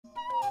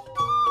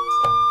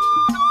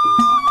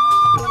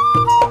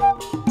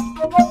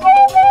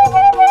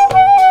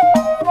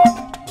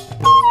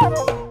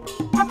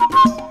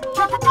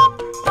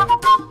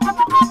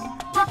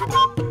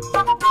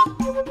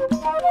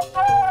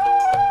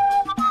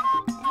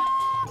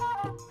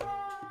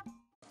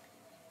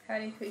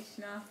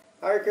Krishna.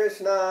 Hare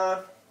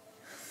Krishna.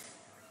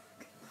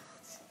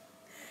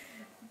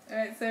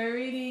 Alright, so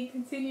we're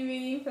continue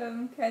reading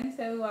from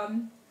Canto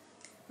 1.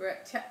 We're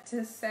at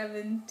chapter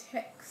 7,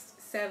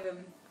 text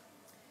 7.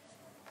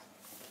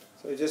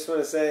 So I just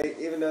want to say,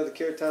 even though the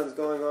kirtan's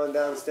going on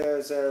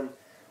downstairs and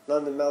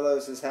London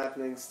Mellows is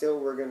happening, still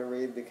we're going to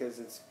read because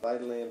it's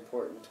vitally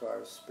important to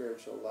our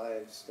spiritual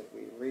lives that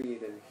we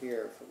read and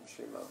hear from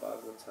Srimad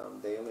Bhagavatam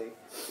daily.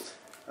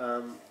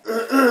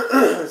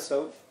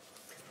 So,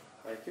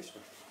 Hare Krishna.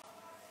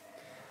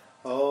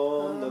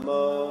 Om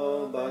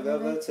Namo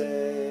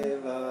Bhagavate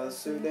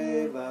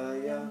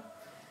Vasudevaya.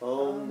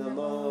 Om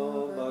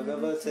Namo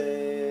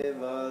Bhagavate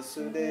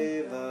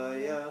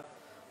Vasudevaya.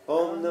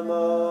 Om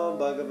Namo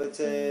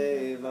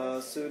Bhagavate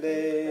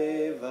Vasudevaya.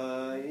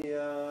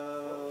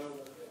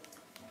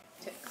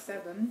 Text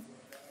 7.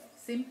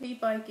 Simply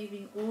by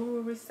giving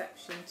oral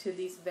reception to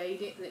this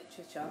Vedic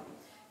literature,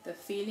 the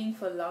feeling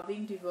for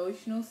loving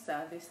devotional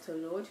service to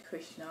Lord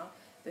Krishna,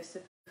 the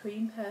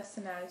Supreme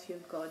Personality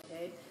of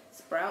Godhead,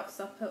 sprouts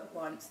up at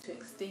once to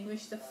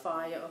extinguish the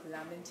fire of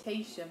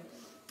lamentation,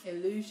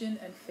 illusion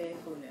and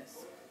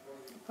fearfulness.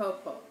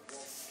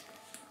 Purports.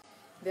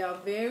 There are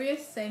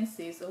various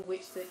senses of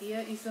which the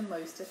ear is the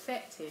most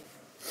effective.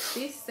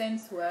 This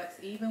sense works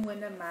even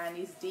when a man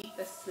is deep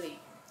asleep.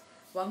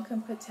 One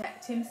can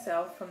protect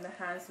himself from the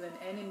hands of an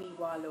enemy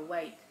while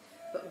awake,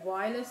 but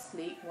while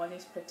asleep one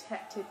is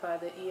protected by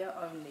the ear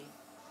only.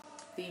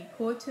 The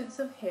importance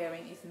of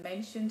hearing is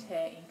mentioned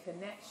here in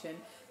connection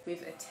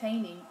with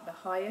attaining the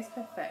highest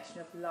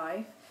perfection of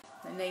life,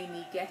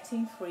 namely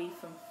getting free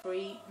from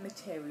free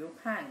material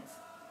pangs.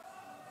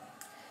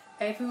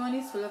 Everyone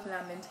is full of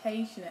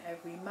lamentation at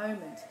every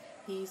moment.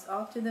 He is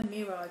after the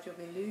mirage of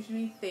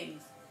illusory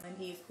things, and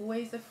he is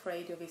always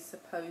afraid of his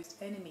supposed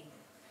enemy.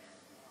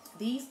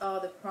 These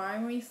are the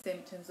primary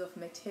symptoms of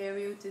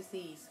material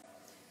disease,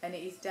 and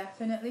it is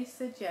definitely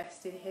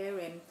suggested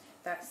herein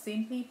that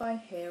simply by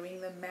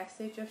hearing the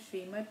message of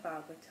Srimad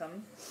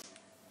Bhagavatam,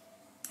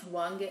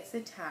 one gets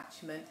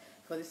attachment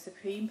for the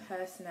Supreme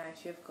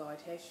Personality of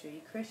Godhead,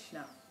 Sri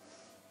Krishna.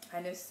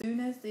 And as soon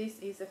as this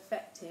is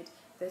effected,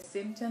 the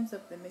symptoms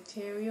of the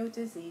material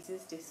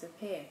diseases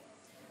disappear.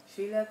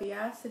 Srila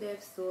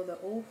Vyasadeva saw the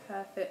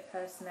all-perfect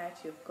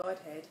personality of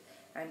Godhead,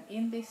 and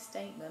in this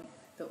statement,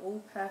 the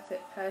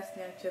all-perfect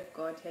personality of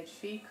Godhead,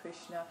 Sri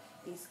Krishna,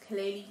 is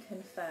clearly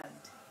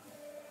confirmed.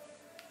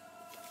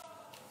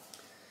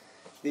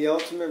 The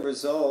ultimate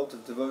result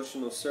of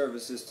devotional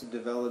service is to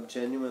develop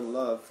genuine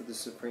love for the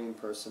Supreme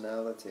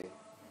Personality.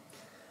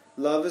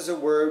 Love is a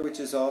word which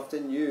is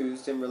often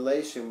used in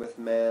relation with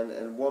man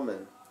and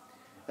woman,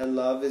 and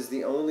love is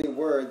the only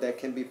word that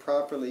can be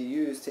properly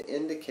used to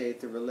indicate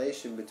the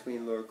relation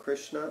between Lord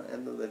Krishna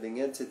and the living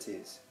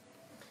entities.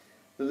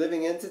 The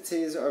living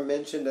entities are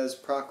mentioned as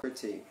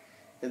Prakriti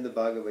in the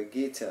Bhagavad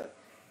Gita,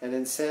 and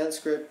in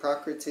Sanskrit,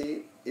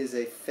 Prakriti is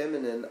a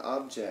feminine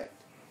object.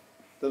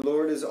 The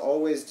Lord is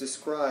always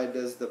described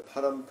as the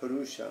Param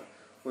Purusha,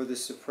 or the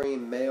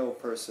Supreme Male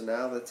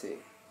Personality.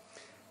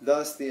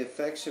 Thus, the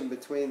affection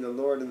between the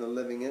Lord and the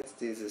living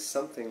entities is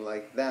something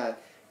like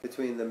that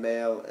between the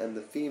male and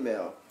the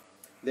female.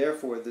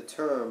 Therefore, the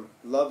term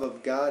love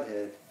of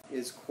Godhead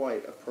is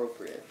quite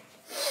appropriate.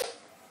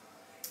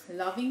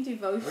 Loving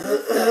devotional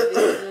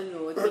service to the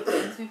Lord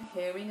begins with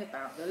hearing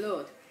about the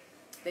Lord.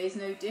 There is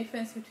no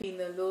difference between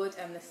the Lord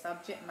and the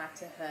subject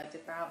matter heard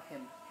about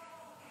him.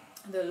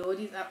 The Lord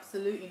is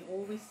absolute in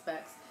all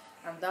respects,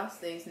 and thus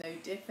there is no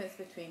difference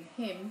between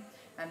him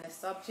and the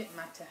subject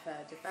matter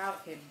heard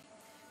about him.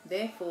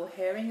 Therefore,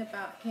 hearing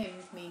about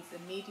him means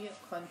immediate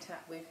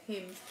contact with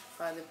him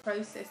by the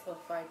process of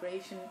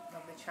vibration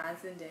of the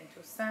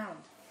transcendental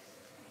sound.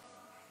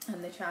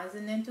 And the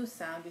transcendental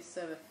sound is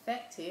so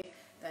effective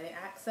that it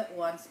acts at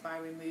once by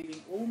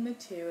removing all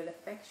material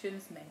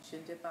affections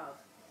mentioned above.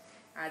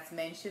 As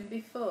mentioned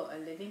before, a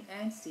living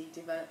entity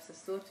develops a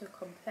sort of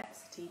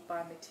complexity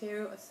by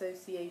material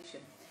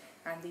association,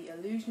 and the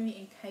illusionary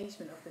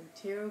encasement of the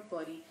material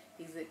body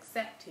is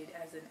accepted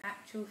as an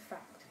actual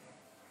fact.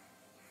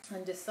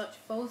 Under such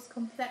false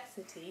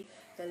complexity,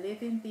 the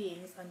living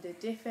beings under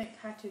different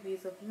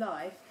categories of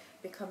life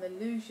become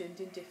illusioned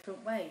in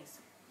different ways.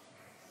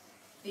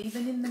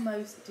 Even in the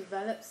most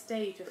developed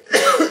stage of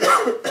human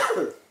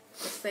life,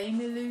 the same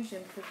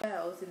illusion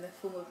prevails in the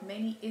form of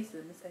many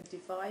isms and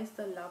divides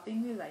the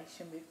loving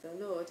relation with the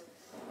Lord,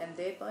 and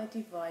thereby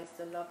divides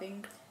the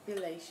loving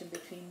relation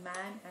between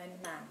man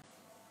and man.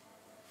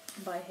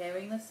 By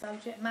hearing the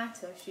subject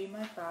matter of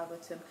Srimad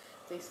Bhagavatam,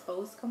 this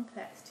false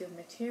complexity of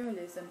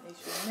materialism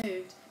is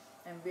removed,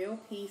 and real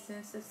peace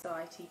in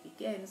society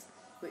begins,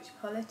 which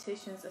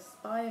politicians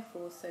aspire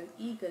for so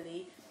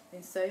eagerly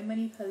in so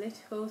many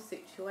political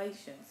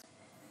situations.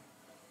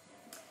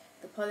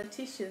 The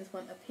politicians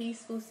want a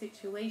peaceful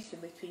situation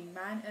between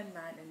man and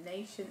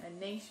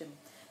nation,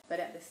 but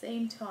at the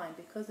same time,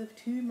 because of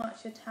too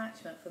much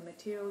attachment for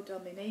material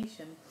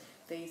domination,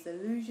 there is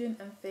illusion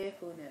and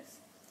fearfulness.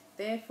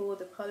 Therefore,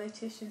 the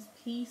politicians'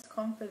 peace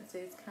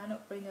conferences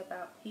cannot bring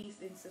about peace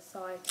in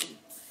society.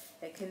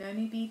 It can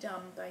only be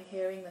done by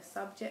hearing the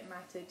subject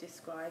matter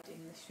described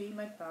in the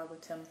Srimad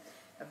Bhagavatam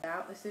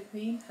about the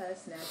Supreme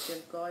Personality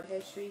of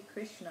Godhead Sri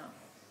Krishna.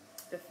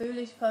 The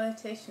foolish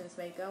politicians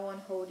may go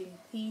on holding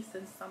peace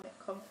and summit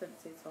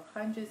conferences for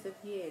hundreds of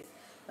years,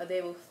 but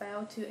they will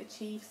fail to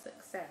achieve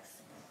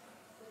success.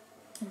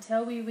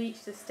 Until we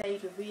reach the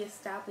stage of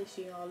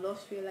re-establishing our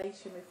lost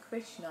relation with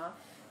Krishna,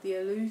 the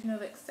illusion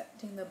of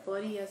accepting the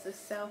body as a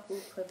self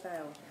will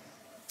prevail,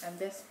 and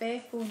this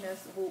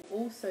fearfulness will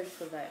also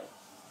prevail.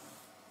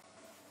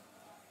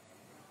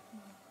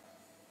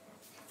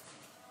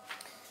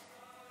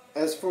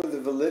 As for the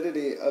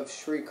validity of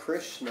Sri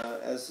Krishna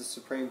as the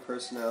Supreme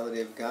Personality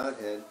of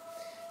Godhead,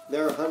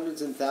 there are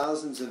hundreds and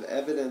thousands of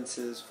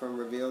evidences from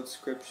revealed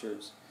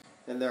scriptures,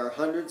 and there are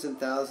hundreds and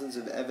thousands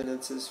of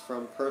evidences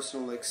from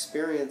personal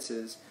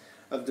experiences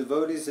of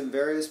devotees in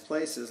various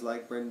places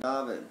like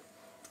Vrindavan,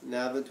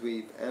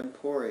 Navadvip, and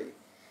Puri.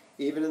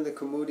 Even in the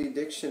Kaumudi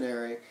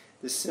dictionary,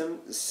 the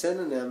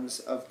synonyms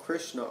of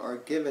Krishna are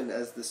given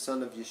as the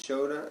son of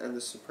Yashoda and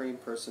the Supreme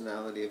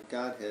Personality of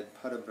Godhead,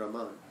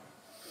 Parabrahman.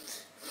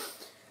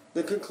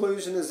 The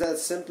conclusion is that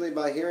simply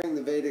by hearing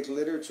the Vedic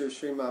literature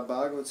Srimad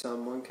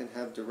Bhagavatam, one can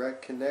have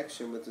direct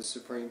connection with the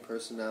Supreme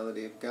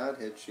Personality of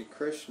Godhead, Sri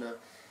Krishna,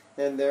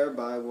 and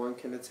thereby one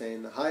can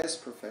attain the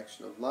highest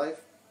perfection of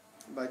life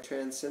by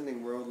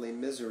transcending worldly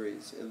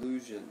miseries,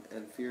 illusion,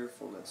 and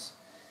fearfulness.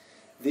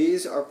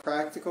 These are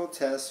practical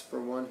tests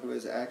for one who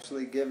has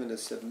actually given a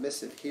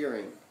submissive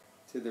hearing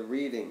to the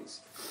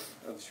readings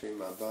of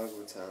Srimad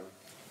Bhagavatam.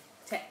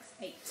 Text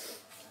 8.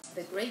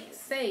 The great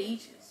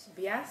sage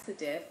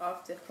Vyasadeva,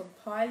 after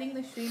compiling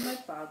the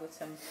Srimad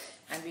Bhagavatam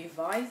and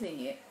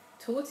revising it,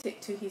 taught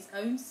it to his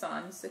own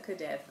son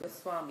Sukadeva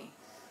Goswami,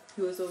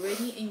 who was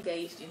already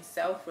engaged in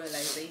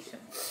self-realization.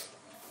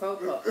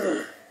 Purport.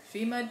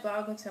 Srimad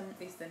Bhagavatam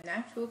is the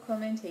natural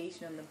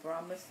commentation on the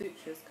Brahma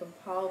Sutras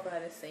compiled by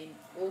the same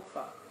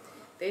author.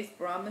 This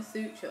Brahma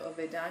Sutra or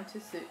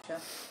Vedanta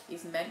Sutra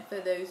is meant for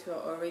those who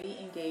are already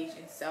engaged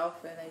in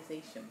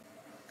self-realization.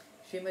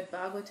 Srimad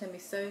Bhagavatam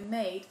is so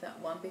made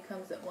that one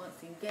becomes at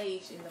once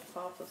engaged in the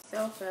path of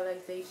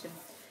self-realization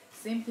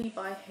simply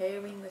by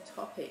hearing the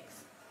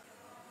topics.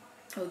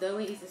 Although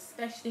it is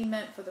especially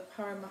meant for the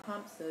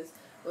Paramahamsas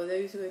or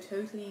those who are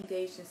totally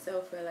engaged in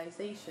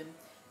self-realization,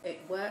 it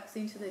works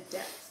into the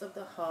depths of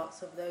the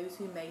hearts of those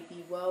who may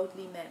be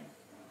worldly men.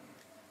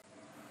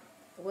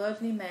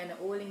 Worldly men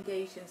are all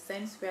engaged in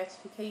sense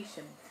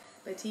gratification,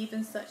 but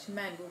even such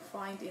men will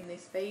find in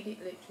this Vedic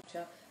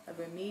literature a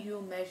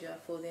remedial measure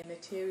for their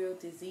material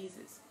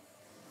diseases.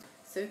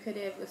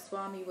 Sukadeva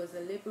Goswami was a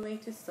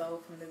liberated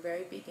soul from the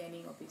very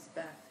beginning of his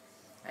birth,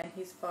 and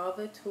his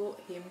father taught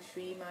him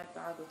Srimad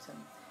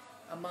Bhagavatam.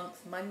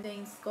 Amongst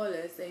mundane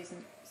scholars there is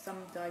some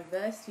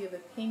diversity of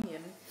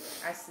opinion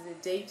as to the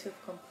date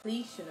of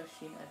completion of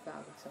Srimad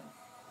Bhagavatam.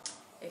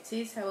 It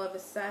is, however,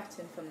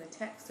 certain from the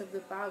text of the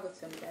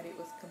Bhagavatam that it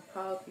was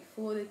compiled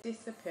before the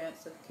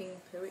disappearance of King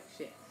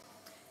Parikshit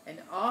and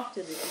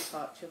after the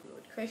departure of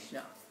Lord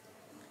Krishna.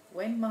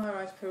 When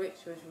Maharaj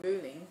Parikshit was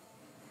ruling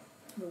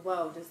the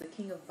world as the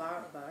king of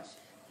Bharatvash,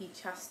 he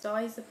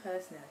chastised the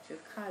personality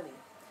of Kali.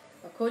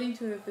 According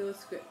to revealed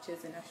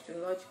scriptures and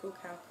astrological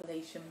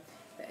calculation,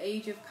 the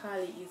age of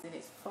Kali is in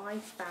its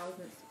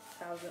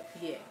 5,000th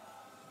year.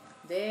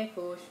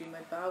 Therefore,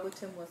 Srimad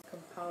Bhagavatam was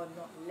compiled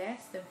not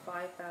less than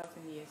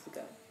 5,000 years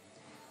ago.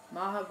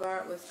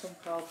 Mahabharata was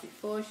compiled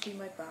before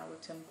Srimad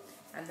Bhagavatam,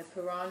 and the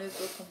Puranas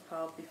were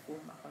compiled before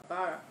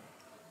Mahabharata.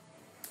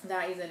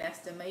 That is an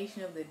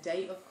estimation of the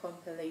date of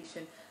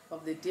compilation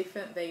of the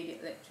different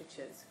Vedic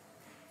literatures.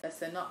 The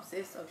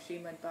synopsis of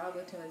Srimad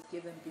Bhagavatam is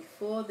given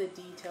before the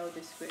detailed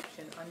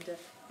description under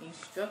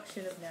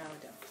instruction of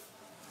Narada.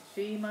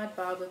 Srimad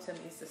Bhagavatam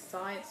is the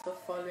science for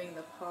following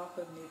the path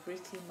of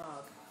Nivritti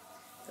Marg.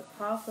 The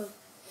path of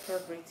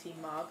Pravritti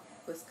Marg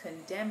was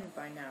condemned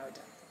by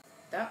Narada.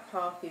 That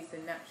path is the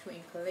natural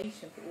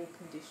inclination for all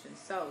conditioned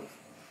souls.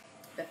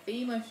 The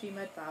theme of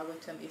Srimad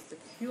Bhagavatam is the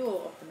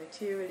cure of the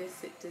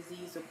materialistic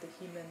disease of the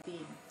human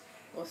being,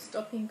 or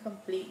stopping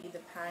completely the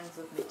pangs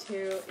of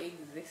material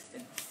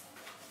existence.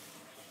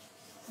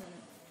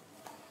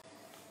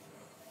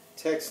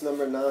 Text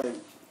number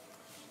 9.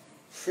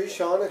 Sri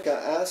Shaunaka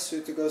asked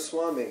Suta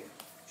Goswami.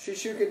 Sri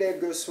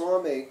Shukadeva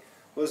Goswami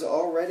was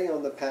already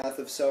on the path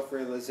of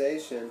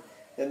self-realization,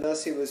 and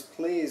thus he was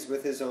pleased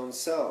with his own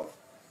self.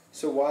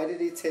 So why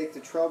did he take the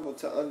trouble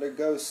to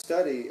undergo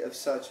study of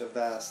such a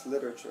vast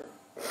literature?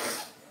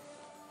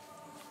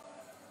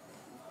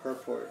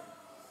 Purport.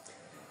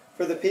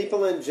 For the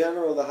people in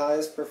general, the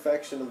highest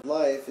perfection of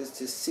life is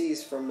to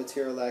cease from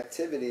material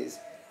activities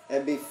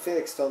and be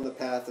fixed on the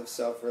path of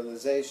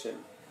self-realization.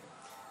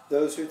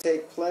 Those who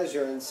take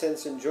pleasure in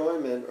sense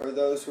enjoyment, or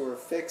those who are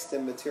fixed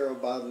in material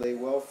bodily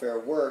welfare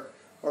work,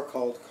 are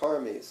called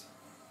karmis.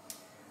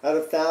 Out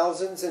of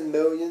thousands and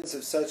millions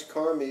of such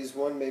karmis,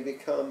 one may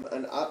become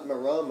an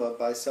Atmarama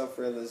by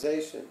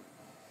self-realization.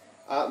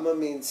 Atma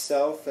means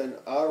self, and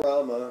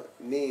Arama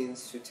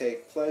means to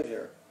take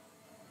pleasure.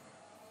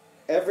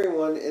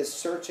 Everyone is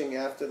searching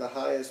after the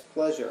highest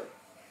pleasure.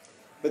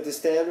 but the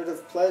standard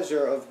of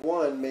pleasure of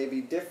one may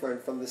be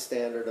different from the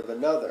standard of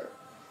another.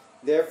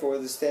 Therefore,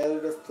 the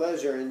standard of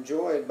pleasure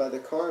enjoyed by the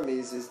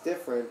karmis is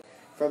different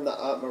from the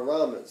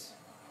Atmaramas.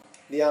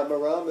 The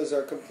Atmaramas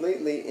are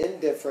completely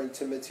indifferent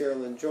to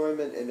material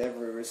enjoyment in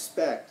every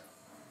respect.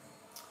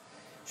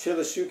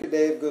 Srila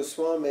Shukadeva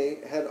Goswami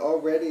had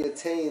already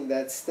attained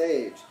that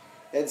stage,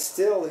 and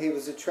still he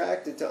was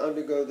attracted to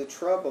undergo the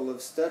trouble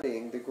of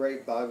studying the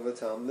great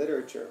Bhagavatam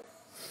literature.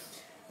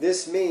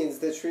 This means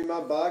that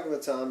Srimad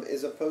Bhagavatam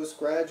is a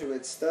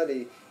postgraduate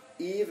study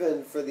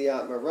even for the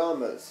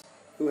Atmaramas,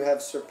 who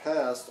have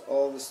surpassed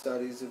all the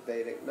studies of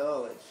Vedic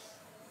knowledge.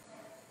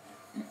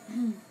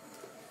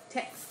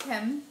 Text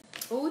 10.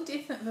 All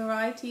different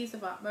varieties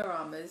of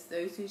Atmaramas,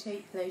 those who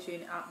take pleasure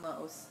in Atma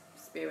or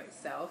spirit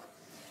self,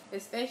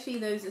 especially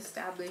those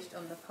established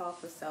on the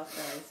path of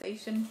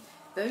self-realization,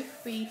 though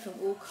free from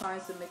all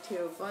kinds of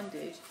material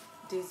bondage,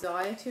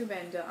 desire to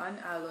render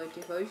unalloyed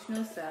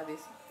devotional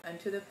service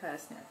unto the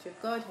personality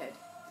of Godhead.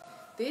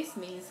 This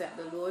means that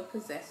the Lord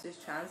possesses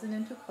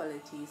transcendental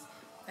qualities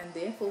and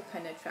therefore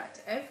can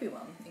attract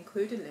everyone,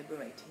 including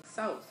liberating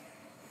souls.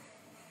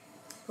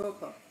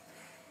 Purport.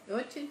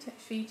 Lord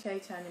Sri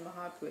Chaitanya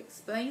Mahaprabhu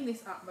explained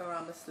this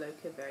Atmarama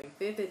sloka very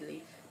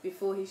vividly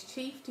before his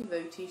chief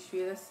devotee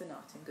Srila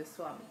Sanatana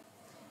Goswami.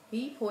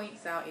 He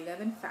points out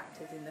 11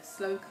 factors in the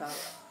sloka,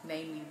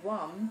 namely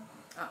 1.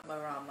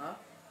 Atmarama,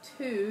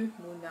 2.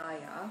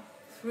 Munaya,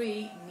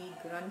 3.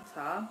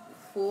 Nigranta,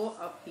 4.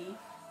 Api,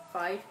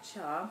 5.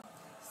 Cha,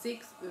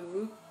 6.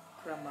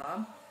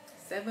 Urukrama,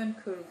 7.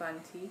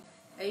 Kurvanti,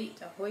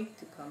 8.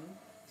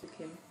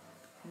 Ahoitukim,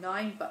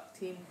 9.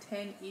 Bhaktim,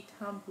 10.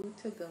 Itham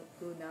Bhuta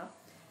Guna,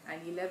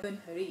 and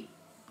 11. Hari.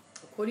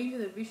 According to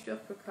the Vishnu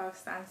Prakash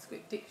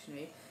Sanskrit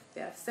dictionary,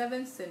 there are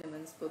 7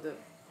 synonyms for the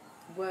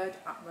word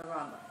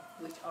Atmarama,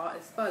 which are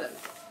as follows.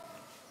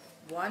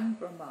 1.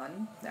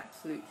 Brahman, the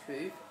absolute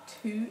truth.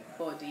 2.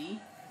 Body.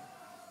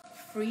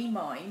 3.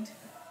 Mind.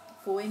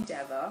 4.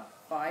 Endeavour.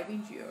 5.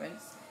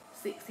 Endurance.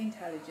 6.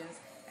 Intelligence.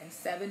 And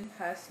 7.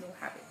 Personal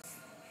habits.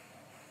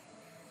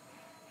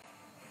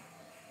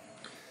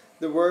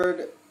 The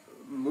word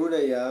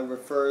Munaya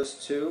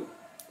refers to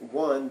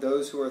 1.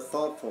 Those who are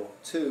thoughtful.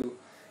 2.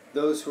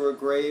 Those who are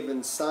grave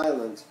and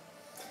silent.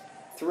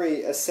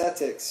 3.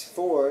 Ascetics.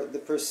 4. The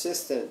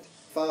persistent.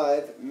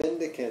 5.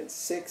 Mendicants.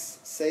 6.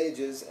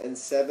 Sages. And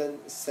 7.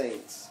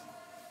 Saints.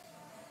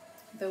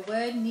 The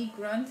word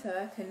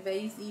Nigranta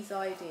conveys these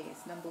ideas.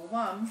 Number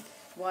 1,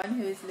 one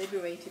who is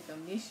liberated from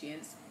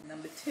omniscience.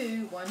 Number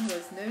 2, one who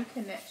has no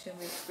connection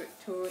with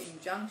scriptural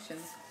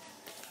injunctions,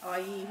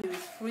 i.e. who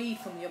is free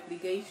from the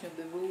obligation of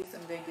the rules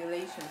and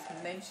regulations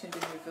mentioned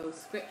in revealed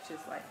scriptures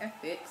like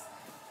ethics,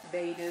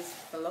 Vedas,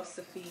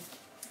 philosophy,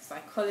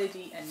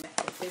 psychology and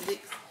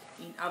metaphysics.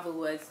 In other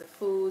words, the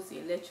fools, the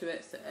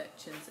illiterates, the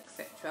urchins,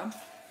 etc.,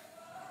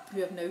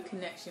 who have no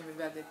connection with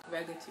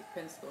regulative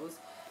principles.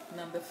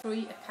 Number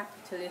 3, a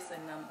capitalist,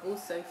 and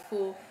also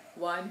 4,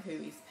 one who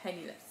is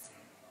penniless.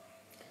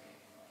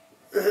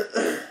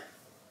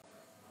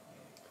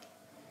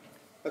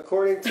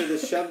 According to the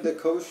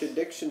Shabdakosha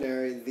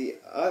dictionary, the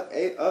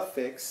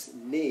affix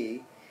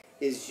ni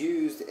is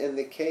used in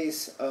the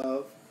case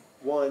of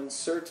 1.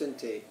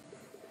 Certainty,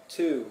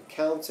 2.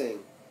 Counting,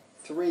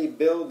 3.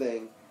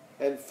 Building,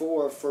 and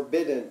 4.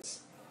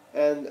 Forbiddance.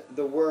 And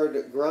the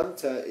word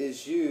granta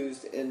is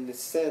used in the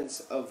sense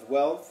of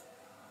wealth,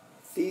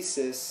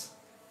 thesis,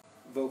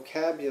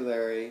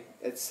 vocabulary,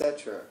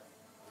 etc.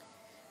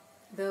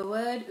 The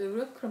word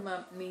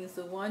urukrama means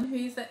the one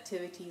whose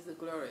activities are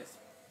glorious.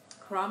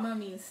 Krama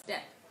means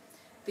step.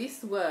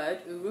 This word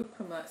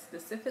urukrama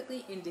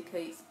specifically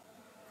indicates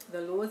the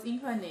Lord's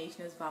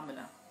incarnation as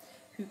Vamana,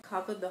 who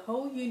covered the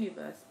whole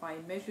universe by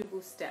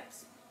immeasurable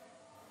steps.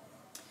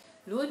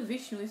 Lord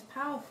Vishnu is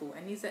powerful,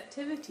 and his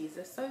activities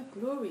are so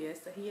glorious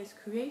that he has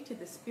created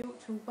the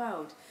spiritual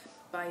world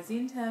by his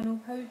internal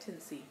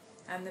potency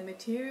and the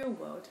material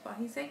world by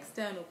his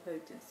external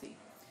potency.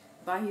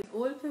 By his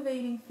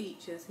all-pervading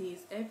features, he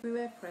is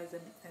everywhere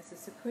present as the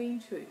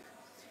supreme truth,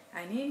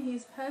 and in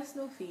his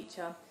personal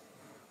feature,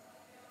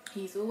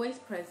 he is always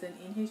present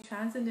in his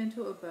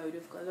transcendental abode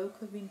of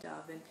Goloka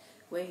Vrindavan,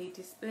 where he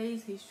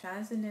displays his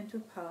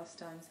transcendental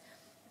pastimes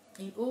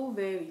in all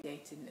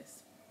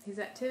variegatedness. His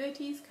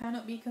activities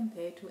cannot be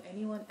compared to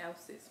anyone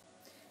else's,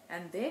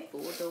 and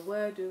therefore the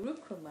word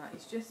urukrama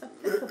is just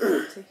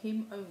applicable to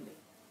him only.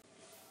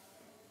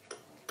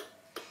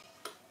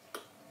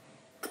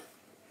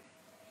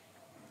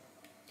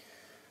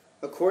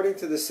 According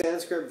to the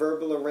Sanskrit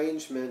verbal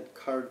arrangement,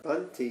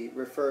 karbanti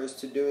refers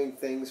to doing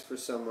things for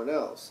someone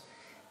else.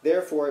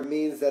 Therefore, it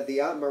means that the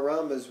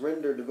Atmaramas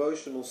render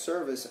devotional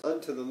service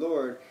unto the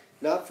Lord,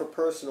 not for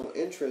personal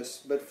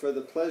interest, but for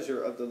the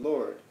pleasure of the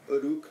Lord.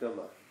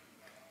 Urukrama.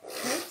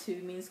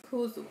 Hetu means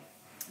causal.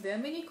 There are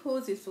many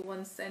causes for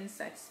one's sense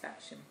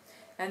satisfaction,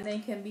 and they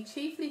can be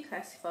chiefly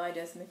classified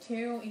as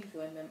material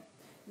enjoyment,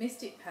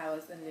 mystic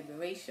powers, and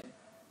liberation,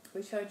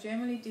 which are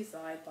generally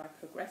desired by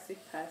progressive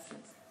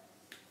persons.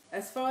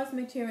 As far as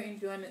material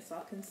enjoyments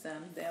are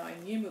concerned, they are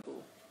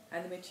innumerable,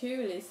 and the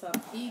materialists are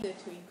eager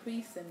to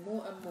increase them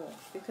more and more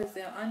because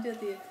they are under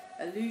the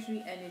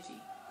illusory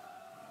energy.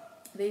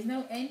 There is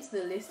no end to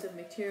the list of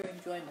material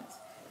enjoyments,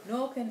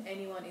 nor can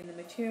anyone in the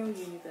material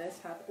universe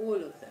have all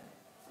of them.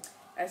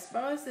 As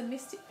far as the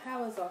mystic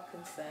powers are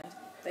concerned,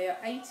 they are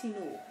 8 in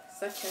all,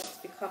 such as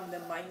to become the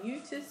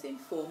minutest in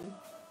form,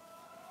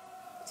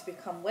 to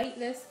become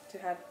weightless, to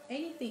have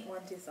anything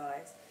one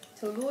desires,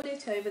 to lord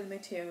it over the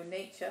material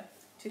nature,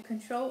 to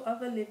control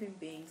other living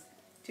beings,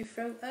 to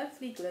throw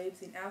earthly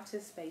globes in outer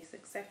space,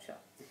 etc.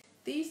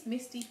 These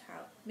mystic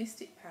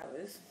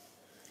powers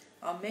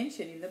are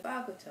mentioned in the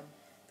Bhagavatam.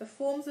 The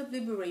forms of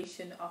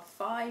liberation are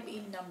 5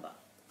 in number.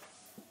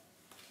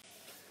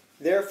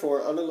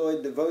 Therefore,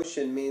 unalloyed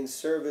devotion means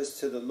service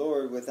to the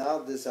Lord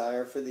without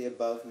desire for the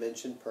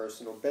above-mentioned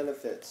personal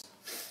benefits.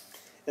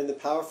 In the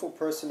powerful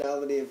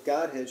personality of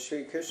Godhead,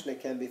 Sri Krishna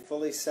can be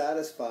fully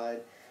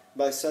satisfied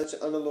by such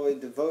unalloyed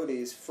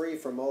devotees free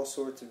from all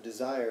sorts of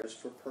desires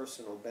for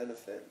personal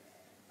benefit.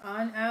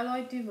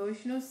 Unalloyed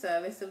devotional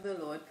service of the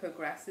Lord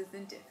progresses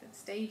in different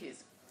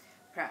stages.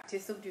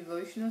 Practice of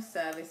devotional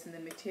service in the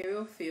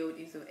material field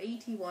is of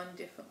 81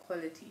 different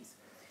qualities,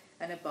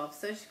 and above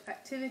such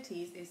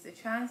activities is the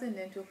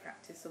transcendental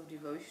practice of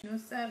devotional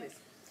service,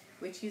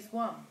 which is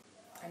one,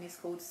 and is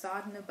called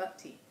sadhana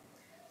bhakti.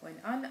 When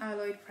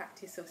unalloyed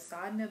practice of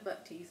sadhana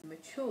bhakti is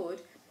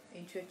matured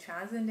into a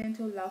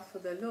transcendental love for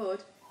the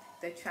Lord,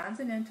 the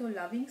transcendental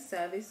loving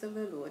service of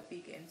the Lord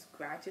begins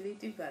gradually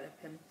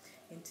developing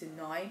into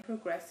 9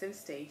 progressive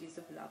stages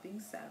of loving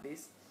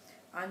service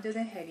under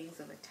the headings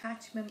of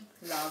attachment,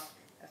 love,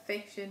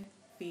 affection,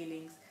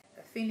 feelings,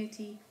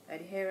 affinity,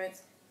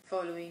 adherence,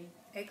 following,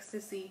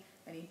 ecstasy,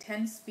 and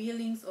intense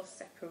feelings of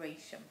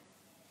separation.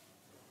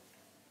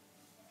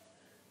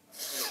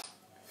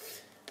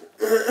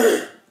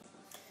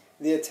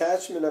 The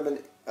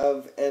attachment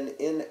of an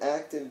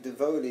inactive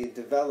devotee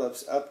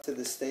develops up to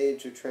the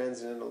stage of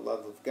transcendental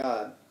love of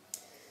God.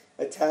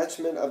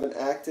 Attachment of an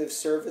active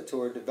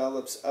servitor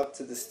develops up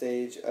to the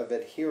stage of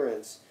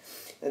adherence,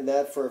 and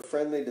that for a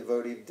friendly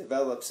devotee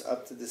develops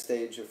up to the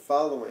stage of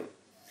following.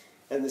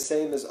 And the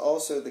same is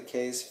also the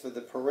case for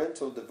the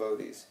parental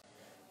devotees.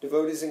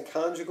 Devotees in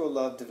conjugal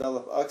love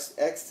develop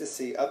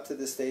ecstasy up to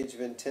the stage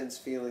of intense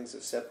feelings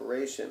of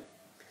separation.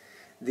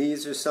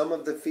 These are some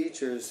of the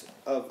features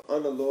of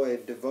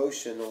unalloyed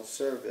devotional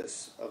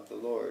service of the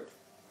Lord.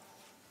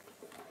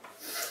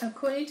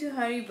 According to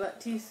Hari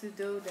Bhakti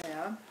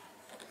Sudodaya,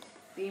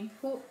 the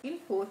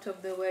import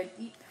of the word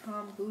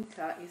Itham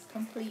Bhuta is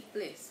complete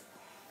bliss.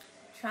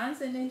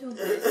 Transcendental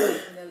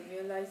bliss in the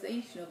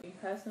realization of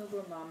impersonal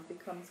Brahman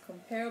becomes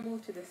comparable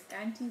to the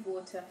scanty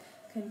water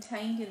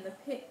contained in the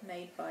pit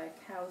made by a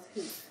cow's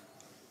hoof.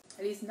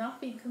 It is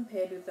nothing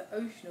compared with the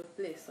ocean of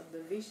bliss of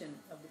the vision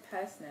of the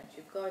personality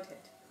of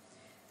Godhead.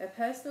 The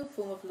personal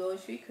form of Lord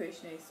Sri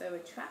Krishna is so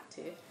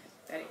attractive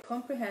that it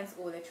comprehends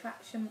all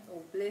attraction,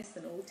 all bliss,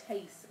 and all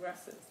taste,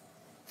 rasas.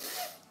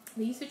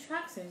 These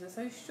attractions are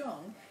so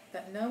strong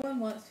that no one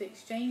wants to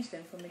exchange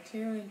them for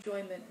material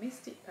enjoyment,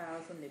 mystic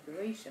powers, and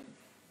liberation.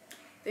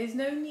 There is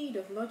no need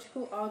of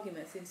logical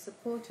arguments in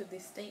support of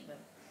this statement,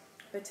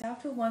 but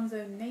out of one's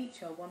own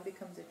nature one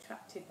becomes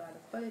attracted by the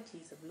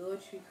qualities of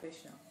Lord Sri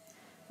Krishna.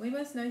 We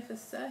must know for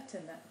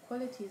certain that the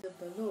qualities of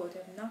the Lord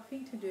have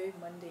nothing to do with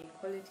mundane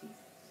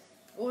qualities.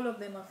 All of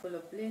them are full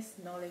of bliss,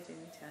 knowledge, and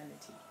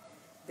eternity.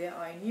 There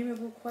are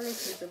innumerable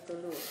qualities of the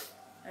Lord,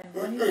 and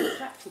one is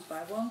attracted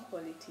by one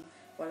quality,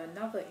 while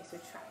another is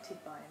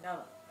attracted by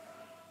another.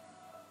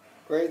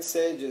 Great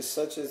sages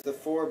such as the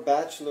 4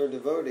 bachelor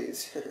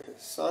devotees,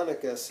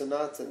 Sanaka,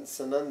 Sanatan,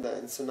 Sananda,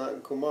 and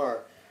Sanatan Kumar,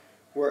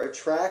 were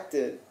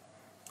attracted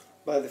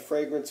by the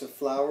fragrance of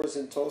flowers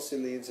and tulsi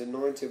leaves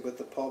anointed with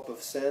the pulp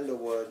of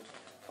sandalwood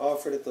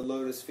offered at the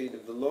lotus feet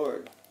of the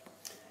Lord.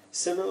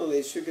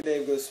 Similarly,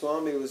 Shukadeva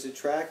Goswami was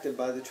attracted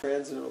by the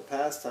transcendental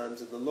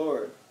pastimes of the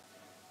Lord.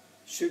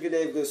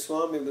 Shukadeva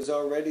Goswami was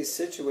already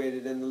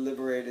situated in the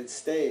liberated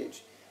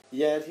stage,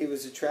 yet he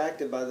was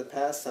attracted by the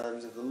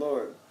pastimes of the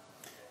Lord.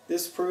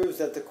 This proves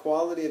that the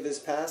quality of his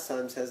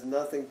pastimes has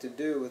nothing to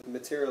do with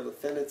material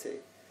affinity.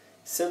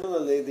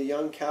 Similarly, the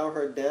young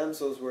cowherd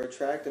damsels were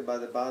attracted by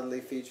the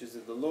bodily features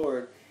of the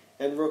Lord,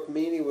 and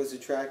Rukmini was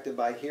attracted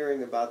by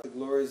hearing about the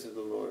glories of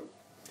the Lord.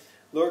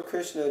 Lord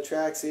Krishna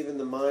attracts even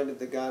the mind of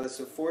the goddess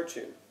of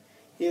fortune.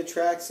 He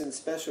attracts in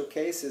special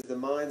cases the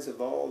minds of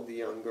all the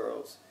young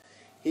girls.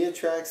 He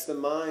attracts the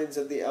minds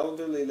of the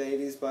elderly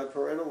ladies by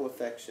parental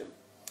affection.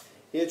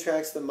 He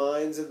attracts the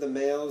minds of the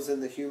males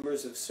in the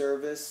humors of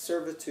service,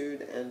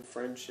 servitude, and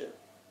friendship.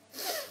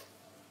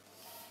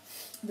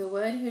 The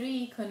word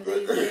Hari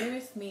conveys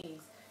various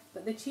meanings,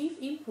 but the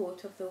chief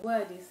import of the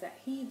word is that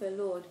he, the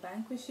Lord,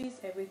 vanquishes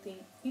everything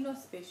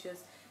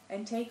inauspicious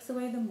and takes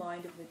away the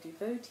mind of the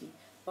devotee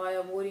by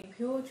awarding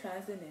pure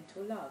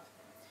transcendental love.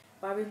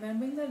 By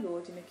remembering the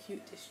Lord in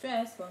acute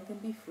distress, one can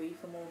be free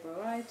from all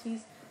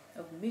varieties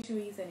of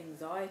miseries and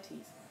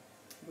anxieties.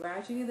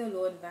 Gradually the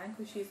Lord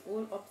vanquishes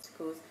all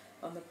obstacles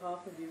on the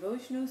path of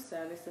devotional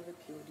service of a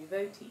pure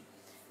devotee,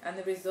 and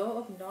the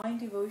result of 9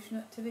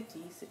 devotional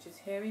activities such as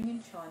hearing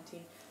and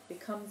chanting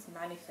becomes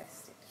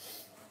manifested.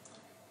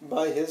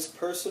 By his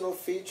personal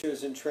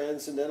features and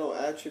transcendental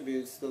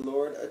attributes, the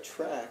Lord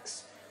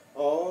attracts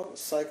all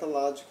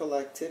psychological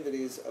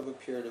activities of a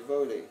pure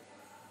devotee.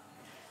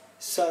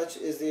 Such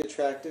is the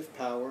attractive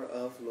power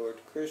of Lord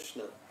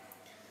Krishna.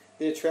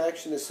 The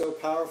attraction is so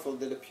powerful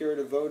that a pure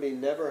devotee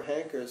never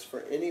hankers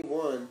for any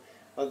one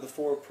of the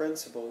four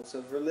principles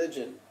of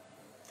religion.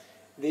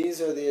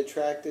 These are the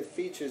attractive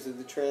features of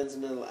the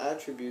transcendental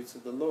attributes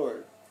of the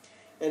Lord.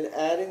 And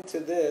adding to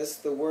this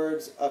the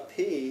words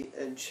api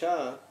and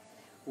cha,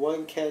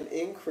 one can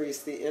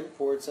increase the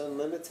imports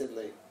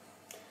unlimitedly.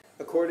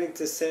 According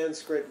to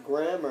Sanskrit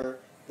grammar,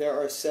 there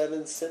are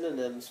 7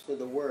 synonyms for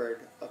the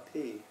word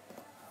api.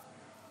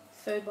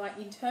 So by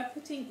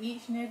interpreting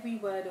each and every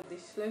word of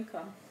this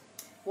shloka,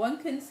 one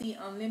can see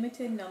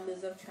unlimited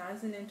numbers of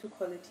transcendental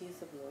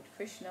qualities of Lord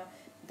Krishna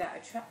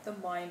that attract the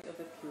mind of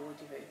a pure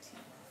devotee.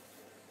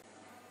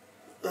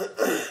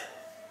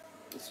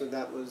 So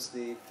that was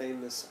the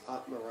famous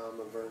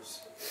Atmarama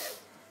verse.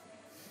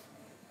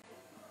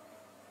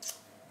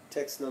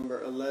 Text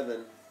number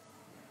 11.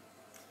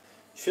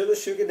 Srila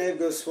Shukadeva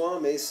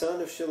Goswami,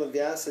 son of Srila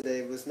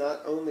Vyasadeva, was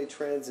not only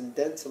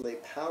transcendentally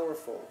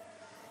powerful,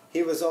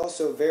 he was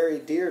also very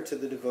dear to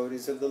the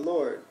devotees of the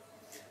Lord.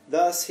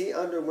 Thus he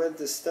underwent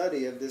the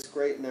study of this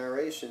great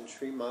narration,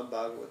 Srimad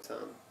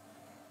Bhagavatam.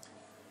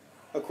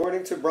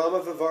 According to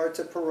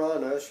Brahmavivarta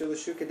Purana, Srila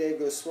Shukadeva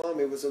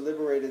Goswami was a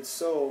liberated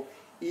soul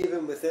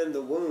even within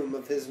the womb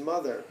of his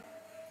mother.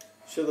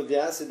 Srila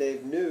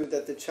Vyasadeva knew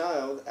that the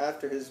child,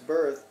 after his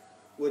birth,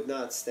 would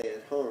not stay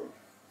at home.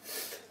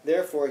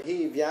 Therefore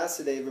he,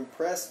 Vyasadeva,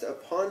 impressed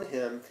upon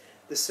him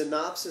the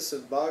synopsis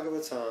of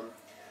Bhagavatam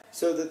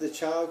so that the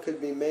child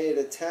could be made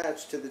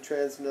attached to the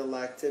transcendental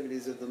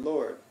activities of the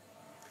Lord.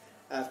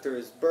 After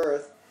his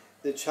birth,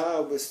 the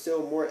child was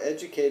still more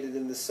educated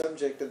in the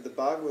subject of the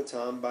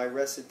Bhagavatam by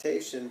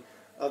recitation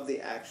of the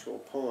actual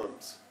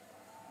poems.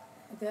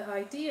 The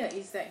idea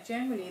is that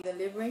generally the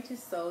liberated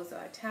souls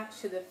are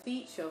attached to the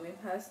feature of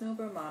impersonal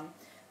Brahman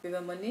with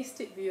a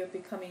monistic view of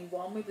becoming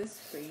one with the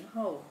Supreme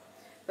Whole.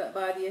 But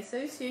by the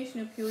association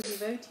of pure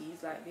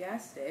devotees like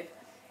Vyasadeva,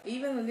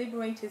 even the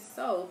liberated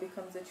soul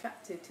becomes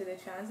attracted to the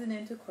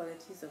transcendental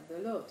qualities of the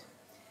Lord.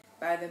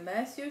 By the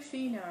mercy of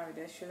Sri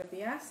Narada, Srila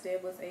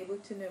Vyasadeva was able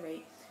to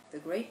narrate the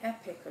great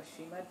epic of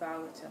Srimad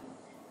Bhagavatam,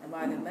 and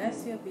by the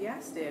mercy of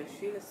Vyasadeva,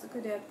 Srila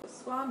Sukadeva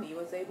Goswami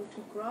was able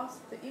to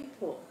grasp the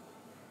import.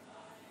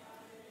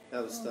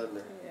 That was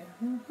thunder.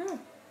 Yeah.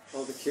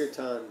 All the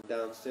kirtan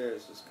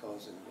downstairs was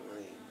causing the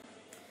rain.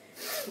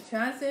 The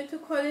transcendental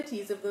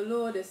qualities of the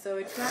Lord are so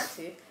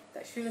attractive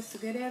that Srila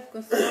Sukadeva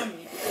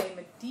Goswami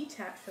became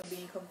detached from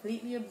being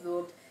completely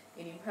absorbed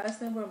in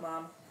impersonal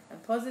Brahman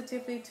and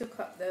positively took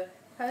up the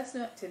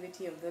personal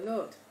activity of the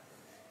Lord.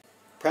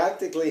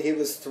 Practically, he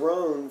was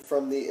thrown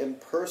from the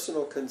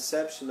impersonal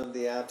conception of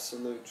the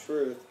absolute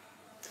truth,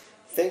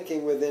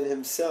 thinking within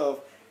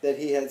himself that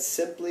he had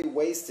simply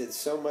wasted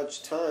so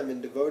much time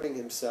in devoting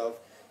himself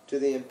to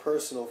the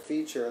impersonal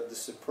feature of the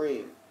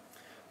Supreme.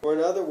 Or in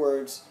other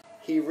words,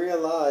 he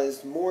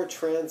realized more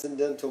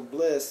transcendental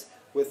bliss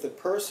with the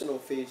personal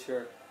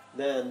feature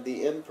than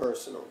the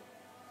impersonal.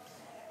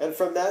 And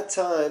from that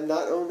time,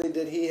 not only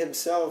did he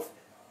himself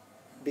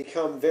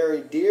become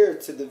very dear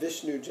to the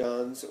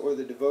Vishnu-jans, or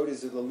the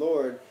devotees of the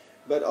Lord,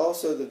 but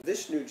also the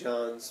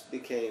Vishnu-jans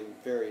became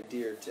very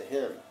dear to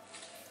him.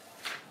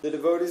 The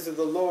devotees of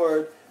the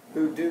Lord,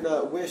 who do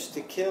not wish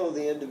to kill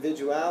the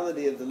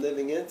individuality of the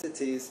living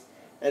entities,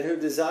 and who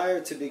desire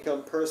to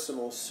become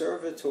personal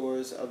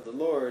servitors of the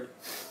Lord,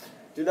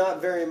 do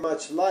not very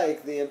much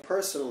like the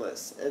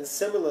impersonalists, and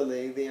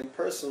similarly the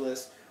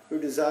impersonalists who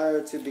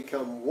desire to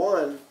become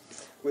one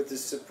with the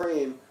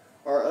Supreme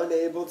are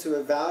unable to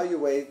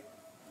evaluate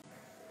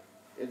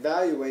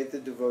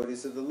the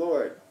devotees of the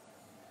Lord.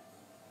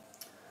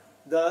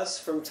 Thus,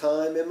 from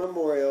time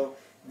immemorial,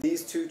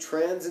 these two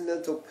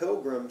transcendental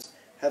pilgrims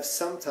have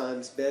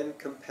sometimes been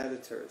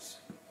competitors.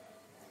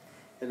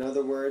 In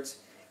other words,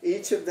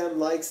 each of them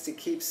likes to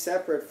keep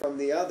separate from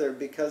the other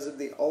because of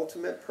the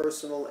ultimate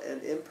personal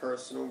and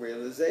impersonal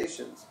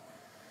realizations.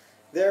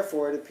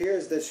 Therefore, it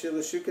appears that Srila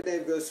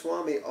Shukadeva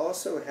Goswami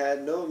also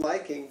had no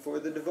liking for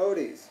the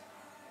devotees.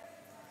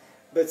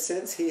 But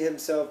since he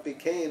himself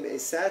became a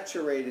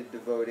saturated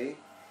devotee,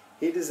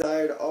 he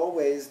desired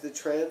always the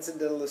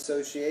transcendental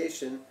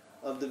association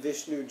of the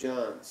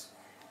Vishnu-jans.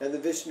 And the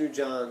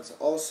Vishnu-jans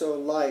also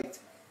liked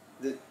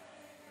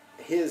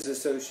his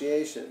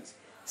associations,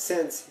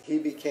 since he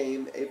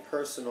became a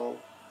personal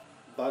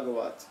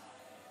Bhagavat.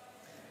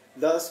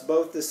 Thus,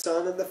 both the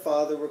son and the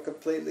father were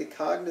completely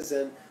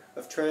cognizant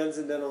of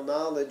transcendental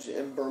knowledge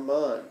in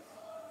Brahman.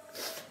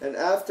 And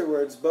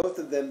afterwards, both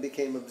of them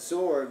became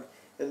absorbed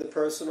in the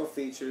personal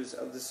features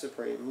of the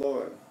Supreme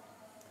Lord.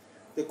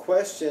 The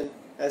question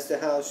as to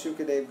how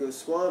Shukadeva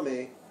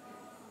Goswami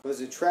was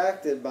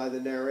attracted by the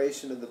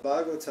narration of the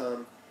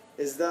Bhagavatam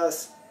is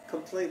thus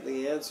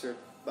completely answered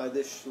by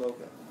this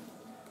shloka.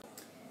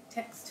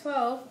 Text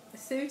 12.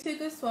 Suta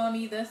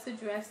Goswami thus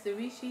addressed the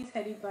rishis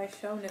headed by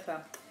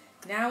Shaunaka.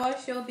 Now I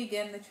shall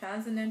begin the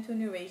transcendental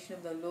narration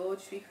of the Lord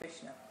Sri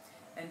Krishna,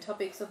 and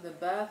topics of the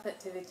birth,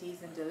 activities,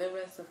 and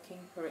deliverance of King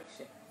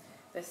Parikshit,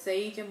 the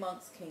sage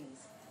amongst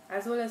kings,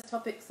 as well as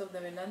topics of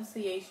the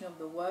renunciation of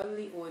the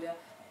worldly order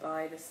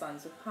by the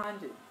sons of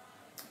Pandu.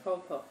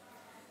 Purport.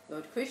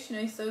 Lord Krishna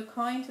is so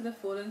kind to the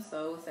fallen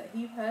souls that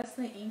he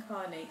personally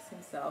incarnates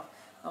himself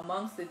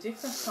amongst the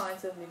different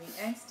kinds of living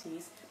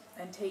entities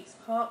and takes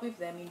part with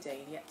them in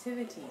daily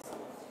activities.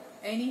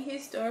 Any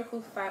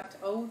historical fact,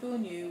 old or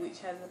new, which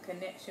has a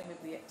connection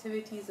with the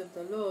activities of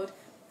the Lord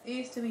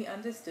is to be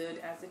understood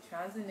as the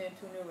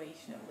transcendental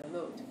narration of the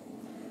Lord.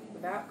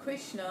 Without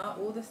Krishna,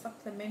 all the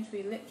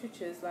supplementary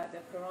literatures like the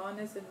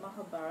Puranas and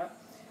Mahabharata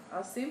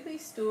are simply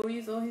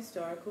stories or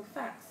historical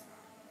facts.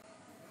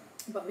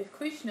 But with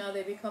Krishna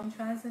they become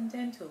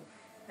transcendental,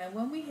 and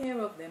when we hear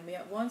of them we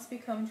at once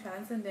become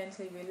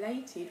transcendently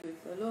related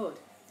with the Lord.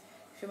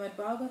 Srimad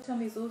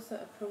Bhagavatam is also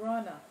a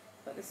Purana,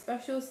 but the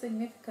special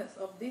significance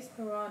of this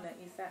Purana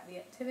is that the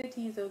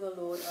activities of the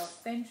Lord are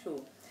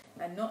central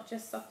and not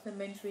just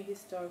supplementary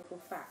historical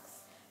facts.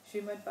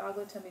 Srimad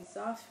Bhagavatam is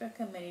thus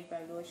recommended by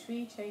Lord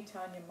Sri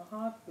Chaitanya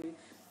Mahaprabhu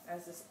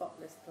as the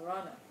spotless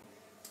Purana.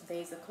 There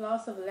is a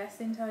class of less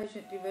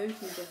intelligent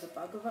devotees of the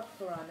Bhagavad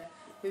Purana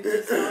who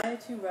desire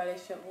to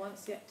relish at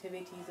once the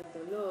activities of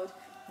the Lord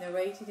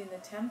narrated in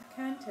the 10th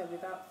canto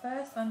without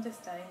first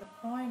understanding the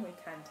primary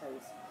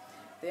cantos.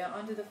 They are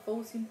under the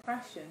false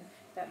impression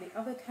that the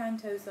other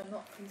cantos are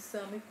not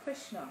concerned with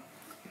Krishna,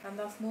 and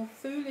thus more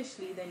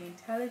foolishly than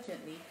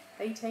intelligently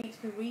they take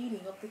to the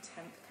reading of the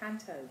 10th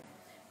canto.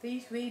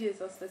 These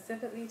readers are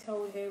specifically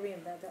told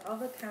herein that the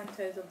other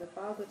cantos of the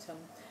Bhagavatam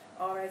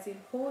are as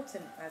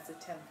important as the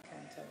 10th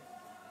canto.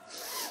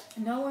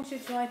 No one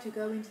should try to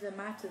go into the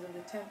matters of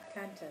the 10th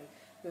canto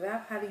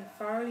without having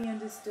thoroughly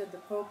understood the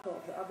purport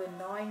of the other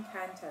 9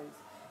 cantos.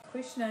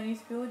 Krishna and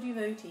his pure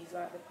devotees,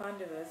 like the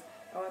Pandavas,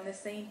 are on the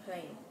same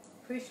plane.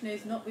 Krishna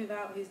is not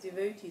without his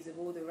devotees of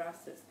all the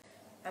rasas,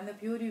 and the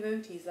pure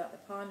devotees, like the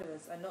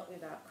Pandavas, are not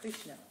without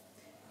Krishna.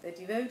 The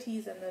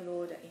devotees and the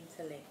Lord are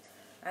interlinked,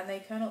 and they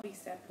cannot be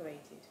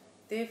separated.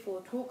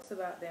 Therefore, talks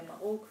about them are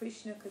all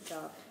Krishna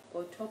Katha,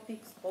 or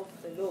topics of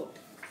the Lord.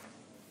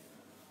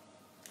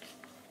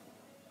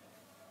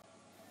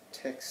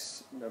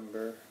 Text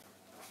number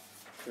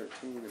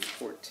 13 and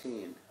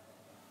 14.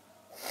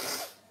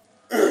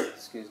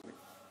 Excuse me.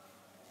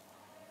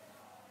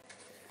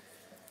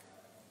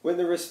 When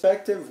the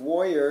respective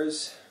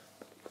warriors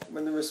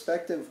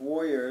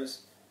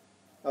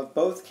of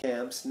both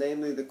camps,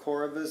 namely the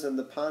Kauravas and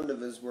the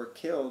Pandavas, were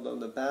killed on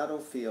the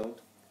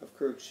battlefield of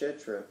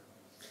Kurukshetra,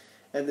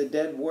 and the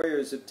dead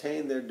warriors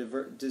obtained their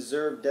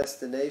deserved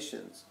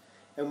destinations,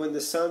 and when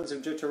the sons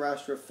of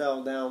Dhritarashtra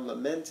fell down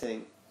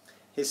lamenting,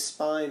 his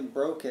spine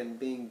broken,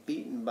 being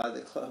beaten by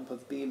the club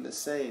of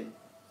Bhimasena,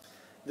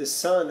 the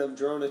son of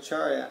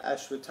Dronacharya,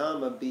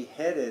 Ashwatthama,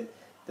 beheaded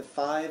the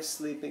 5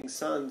 sleeping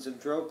sons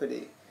of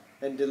Draupadi,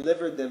 and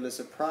delivered them as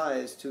a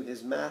prize to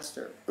his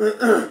master,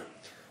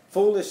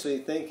 foolishly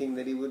thinking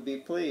that he would be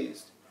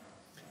pleased.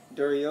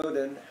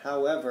 Duryodhana,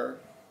 however,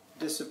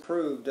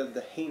 disapproved of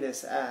the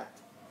heinous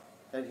act,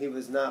 and he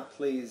was not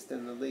pleased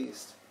in the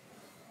least.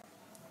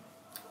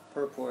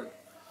 Purport.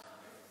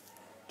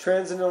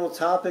 Transcendental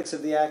topics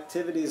of the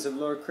activities of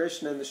Lord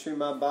Krishna in the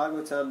Srimad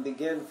Bhagavatam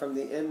begin from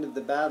the end of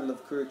the battle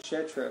of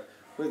Kurukshetra,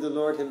 where the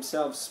Lord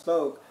himself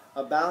spoke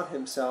about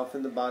himself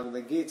in the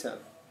Bhagavad Gita.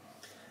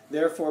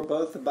 Therefore,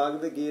 both the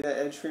Bhagavad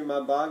Gita and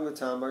Srimad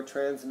Bhagavatam are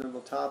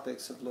transcendental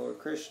topics of Lord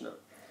Krishna.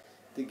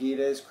 The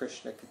Gita is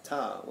Krishna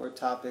Katha, or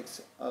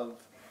topics of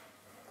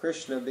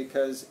Krishna,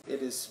 because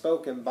it is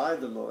spoken by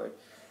the Lord,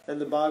 and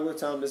the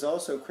Bhagavatam is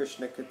also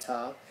Krishna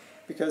Katha,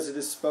 because it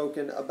is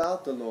spoken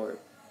about the Lord.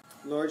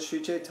 Lord Sri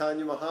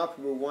Chaitanya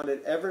Mahaprabhu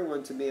wanted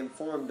everyone to be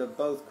informed of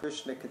both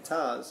Krishna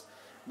Kathas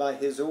by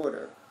his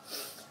order.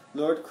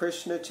 Lord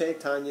Krishna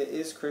Chaitanya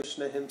is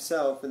Krishna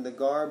himself in the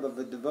garb of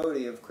a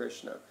devotee of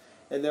Krishna,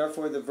 and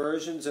therefore the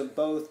versions of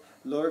both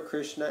Lord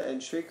Krishna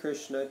and Sri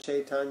Krishna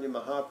Chaitanya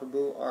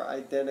Mahaprabhu are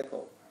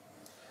identical.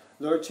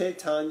 Lord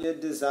Chaitanya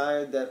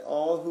desired that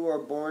all who are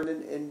born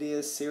in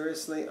India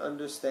seriously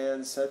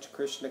understand such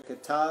Krishna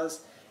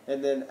Kathas,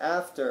 and then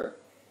after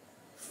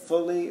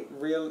full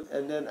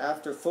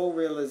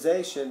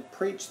realization,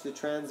 preach the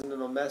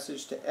transcendental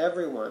message to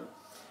everyone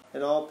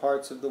in all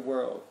parts of the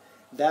world.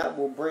 That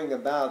will bring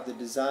about the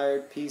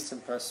desired peace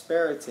and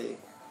prosperity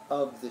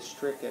of the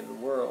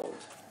stricken world.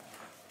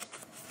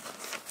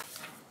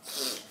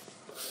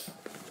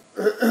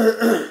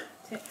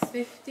 Text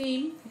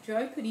 15.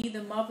 Draupadi,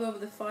 the mother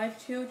of the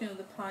 5 children of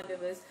the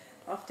Pandavas,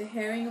 after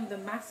hearing of the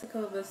massacre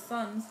of her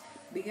sons,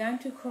 began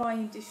to cry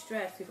in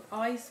distress with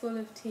eyes full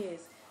of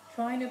tears.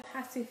 Trying to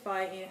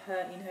pacify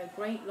her in her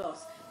great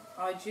loss,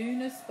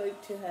 Arjuna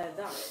spoke to her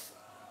thus.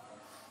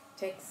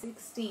 Text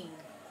 16.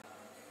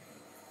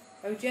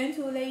 O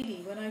gentle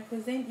lady, when I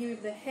present you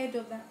with the head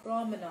of that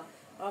Brahmana,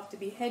 after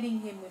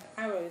beheading him with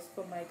arrows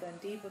from my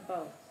Gandiva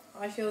bow,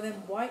 I shall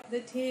then wipe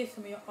the tears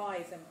from your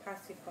eyes and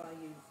pacify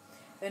you.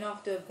 Then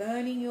after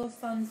burning your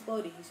sons'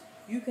 bodies,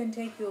 you can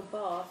take your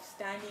bath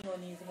standing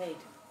on his head.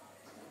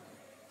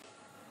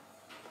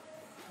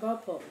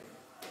 purport.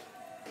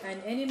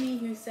 An enemy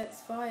who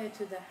sets fire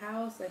to the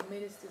house,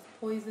 administers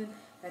poison,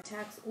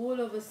 attacks all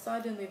of a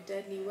sudden with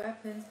deadly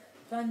weapons,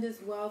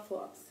 plunders wealth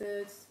or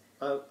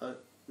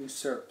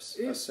usurps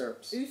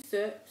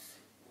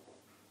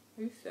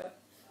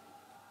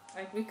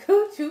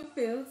agricultural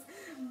fields,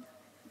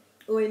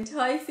 or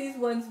entices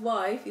one's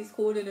wife is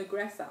called an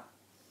aggressor.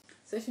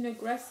 Such an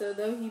aggressor,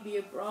 though he be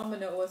a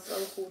Brahmana or a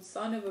so-called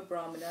son of a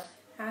Brahmana,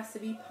 has to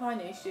be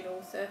punished in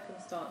all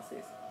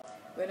circumstances.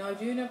 When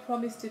Arjuna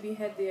promised to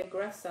behead the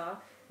aggressor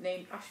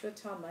named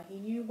Ashwatthama, he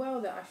knew well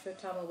that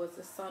Ashwatthama was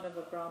the son of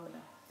a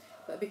Brahmana.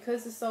 But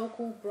because the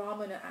so-called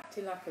Brahmana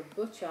acted like a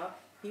butcher,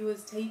 he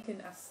was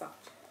taken as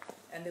such.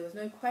 And there was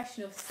no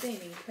question of sin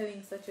in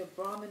killing such a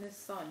Brahmana's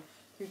son,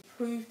 who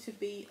proved to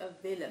be a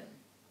villain.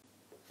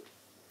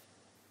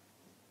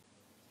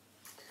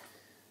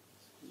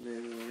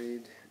 Maybe we'll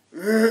read.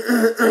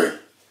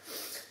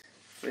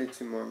 Read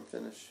two more and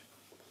finish.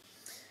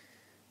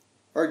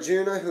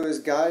 Arjuna, who is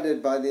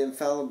guided by the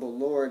infallible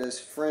Lord as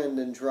friend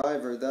and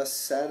driver, thus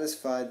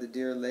satisfied the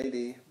dear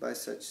lady by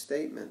such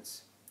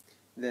statements.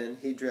 Then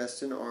he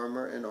dressed in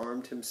armor and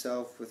armed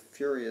himself with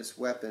furious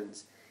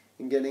weapons,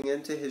 and getting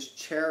into his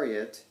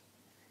chariot,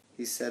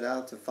 he set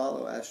out to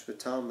follow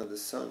Ashwatthama, the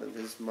son of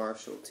his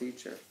martial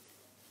teacher.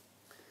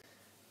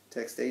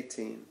 Text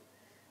 18.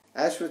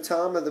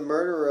 Ashwatthama, the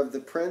murderer of the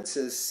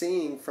princes,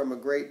 seeing from a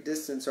great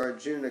distance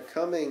Arjuna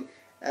coming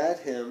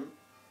at him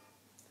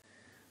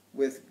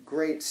with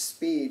great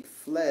speed,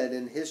 fled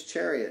in his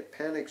chariot,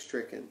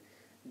 panic-stricken,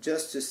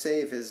 just to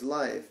save his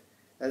life,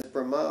 as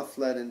Brahma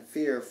fled in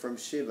fear from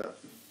Shiva.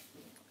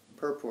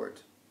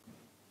 Purport.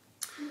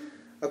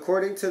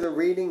 According to the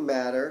reading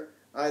matter,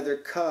 either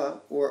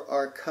ka or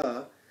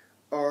arka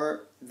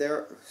are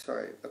there.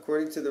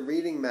 According to the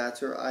reading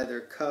matter,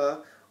 either ka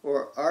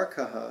or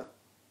arkaha,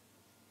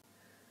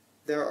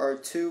 there are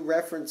two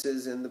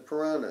references in the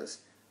Puranas.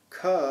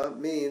 Ka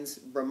means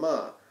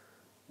Brahma,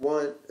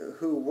 one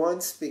who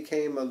once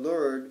became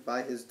allured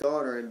by his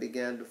daughter and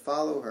began to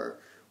follow her,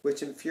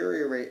 which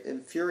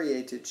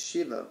infuriated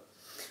Shiva,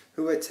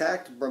 who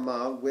attacked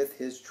Brahma with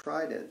his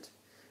trident.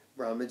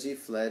 Brahmaji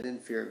fled in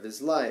fear of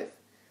his life.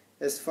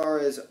 As far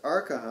as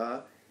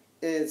Arkaha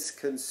is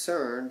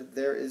concerned,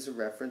 there is a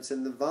reference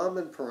in the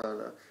Vaman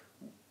Purana.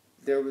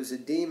 There was a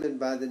demon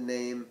by the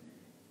name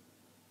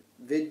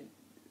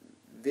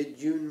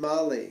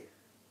Vidyunmali,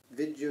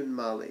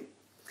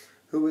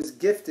 who was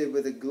gifted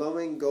with a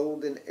glowing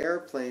golden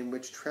airplane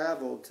which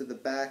traveled to the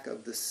back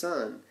of the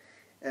sun,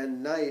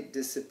 and night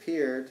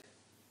disappeared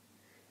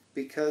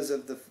because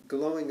of the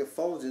glowing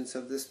effulgence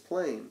of this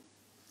plane.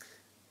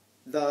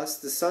 Thus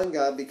the sun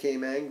god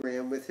became angry,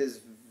 and with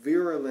his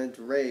virulent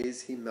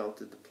rays he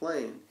melted the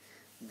plane.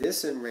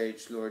 This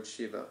enraged Lord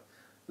Shiva.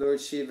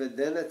 Lord Shiva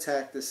then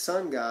attacked the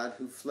sun god,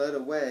 who fled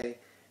away,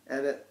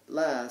 and at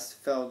last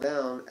fell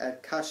down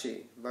at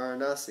Kashi,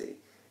 Varanasi,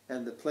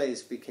 and the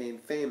place became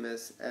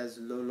famous as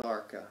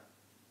Lolarka.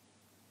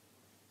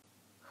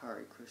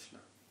 Hare Krishna.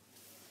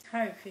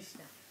 Hare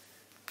Krishna.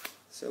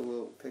 So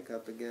we'll pick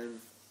up again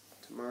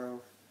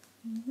tomorrow.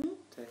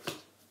 Text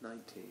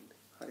 19.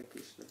 Hare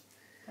Krishna.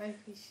 Hare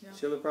Krishna.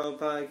 Srila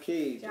Prabhupada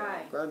ki jai.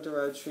 Jai.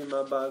 Grantaraj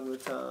Srimad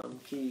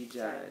Bhagavatam ki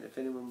jai. And if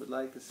anyone would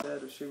like a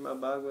set of Srimad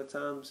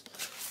Bhagavatams,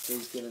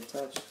 please get in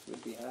touch.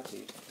 We'd be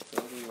happy to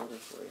fill the order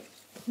for you.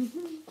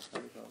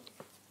 Hare Krishna.